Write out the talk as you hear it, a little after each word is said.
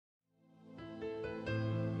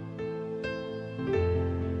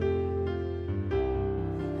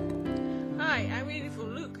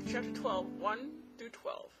chapter 12, 1 through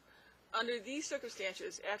 12. Under these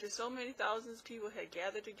circumstances, after so many thousands of people had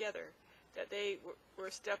gathered together that they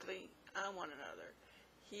were stepping on one another,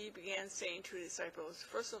 he began saying to his disciples,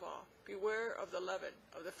 First of all, beware of the leaven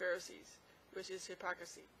of the Pharisees, which is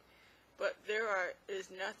hypocrisy. But there is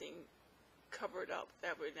nothing covered up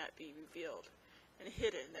that would not be revealed, and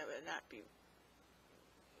hidden that would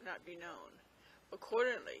not be known.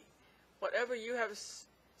 Accordingly, whatever you have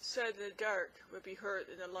said in the dark will be heard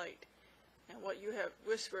in the light, and what you have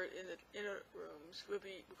whispered in the inner rooms will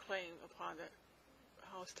be proclaimed upon the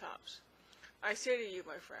housetops. I say to you,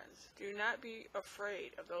 my friends, do not be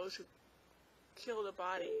afraid of those who kill the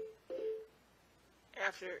body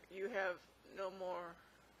after you have no more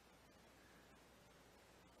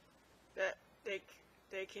that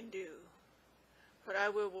they can do. But I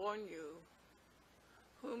will warn you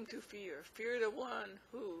whom to fear. Fear the one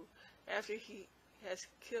who, after he has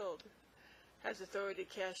killed, has authority to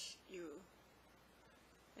cast you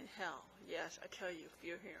in hell. Yes, I tell you,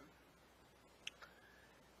 fear him.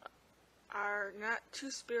 Are not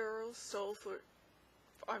 5 sparrows sold for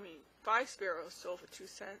 2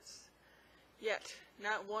 cents? Yet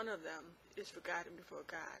not one of them is forgotten before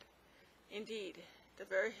God. Indeed, the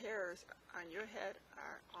very hairs on your head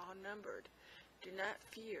are all numbered. Do not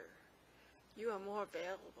fear. You are more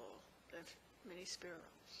valuable than many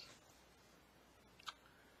sparrows.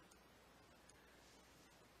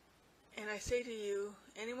 And I say to you,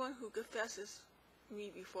 anyone who confesses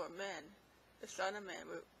me before men, the Son of Man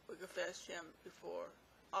will confess him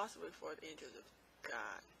also before the angels of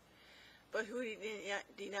God. But who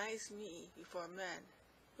denies me before men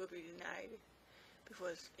will be denied before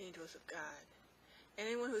the angels of God.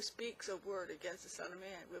 Anyone who speaks a word against the Son of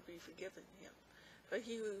Man will be forgiven him. But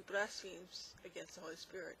he who blasphemes against the Holy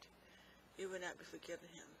Spirit, it will not be forgiven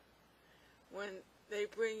him. When they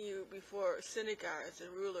bring you before synagogues and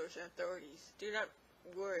rulers and authorities, do not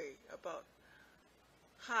worry about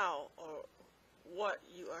how or what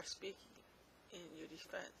you are speaking in your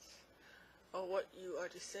defense, or what you are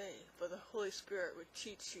to say, for the Holy Spirit will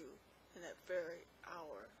teach you in that very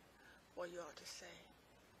hour what you ought to say.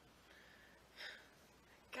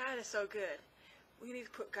 God is so good. We need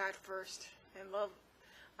to put God first and love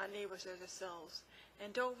our neighbors as ourselves.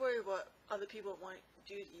 And don't worry what other people want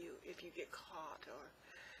to do to you if you get caught, or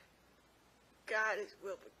God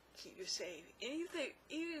will keep you safe. Even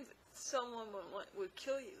if someone would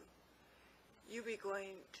kill you, you'll be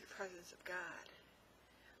going to the presence of God.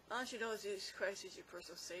 As long as you know Jesus Christ is your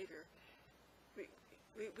personal Savior,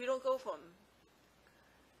 we don't go from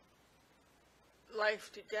life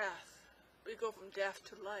to death. We go from death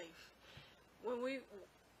to life. When we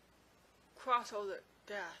cross over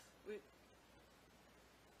death,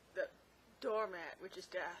 the doormat, which is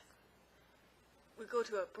death, we go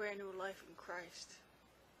to a brand new life in Christ.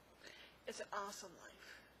 It's an awesome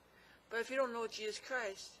life. But if you don't know Jesus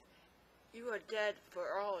Christ, you are dead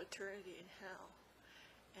for all eternity in hell.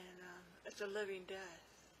 And it's a living death.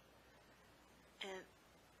 And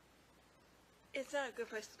it's not a good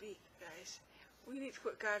place to be, guys. We need to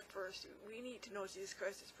put God first. We need to know Jesus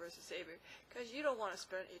Christ as personal Savior, because you don't want to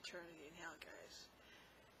spend eternity in hell, guys.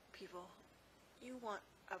 People, you want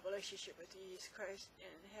a relationship with Jesus Christ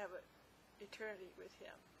and have an eternity with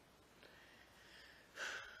Him.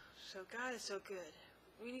 So God is so good.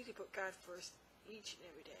 We need to put God first each and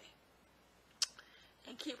every day.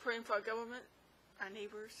 And keep praying for our government, our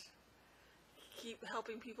neighbors. Keep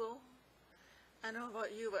helping people. I know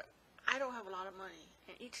about you, but I don't have a lot of money.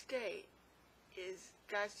 And each day is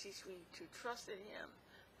God teaches me to trust in Him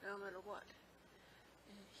no matter what.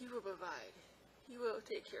 And He will provide. He will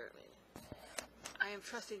take care of me. I am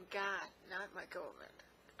trusting God, not my government.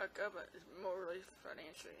 Our government is morally,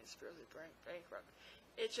 financially, and spiritually bankrupt.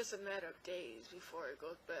 It's just a matter of days before it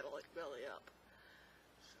goes belly up.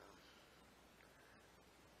 So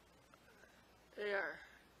they are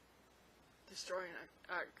destroying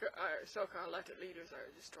our so-called elected leaders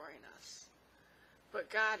are destroying us.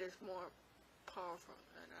 But God is more powerful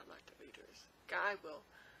than our elected leaders. God will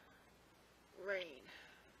reign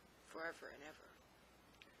forever and ever.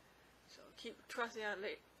 So keep trusting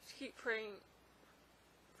keep praying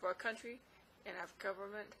for our country and our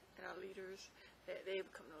government and our leaders, that they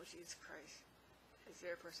become know Jesus Christ as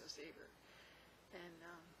their personal Savior, and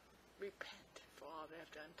repent for all they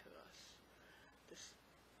have done to us, this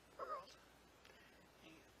world.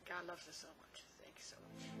 And God loves us so much. Thank you so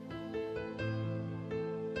much.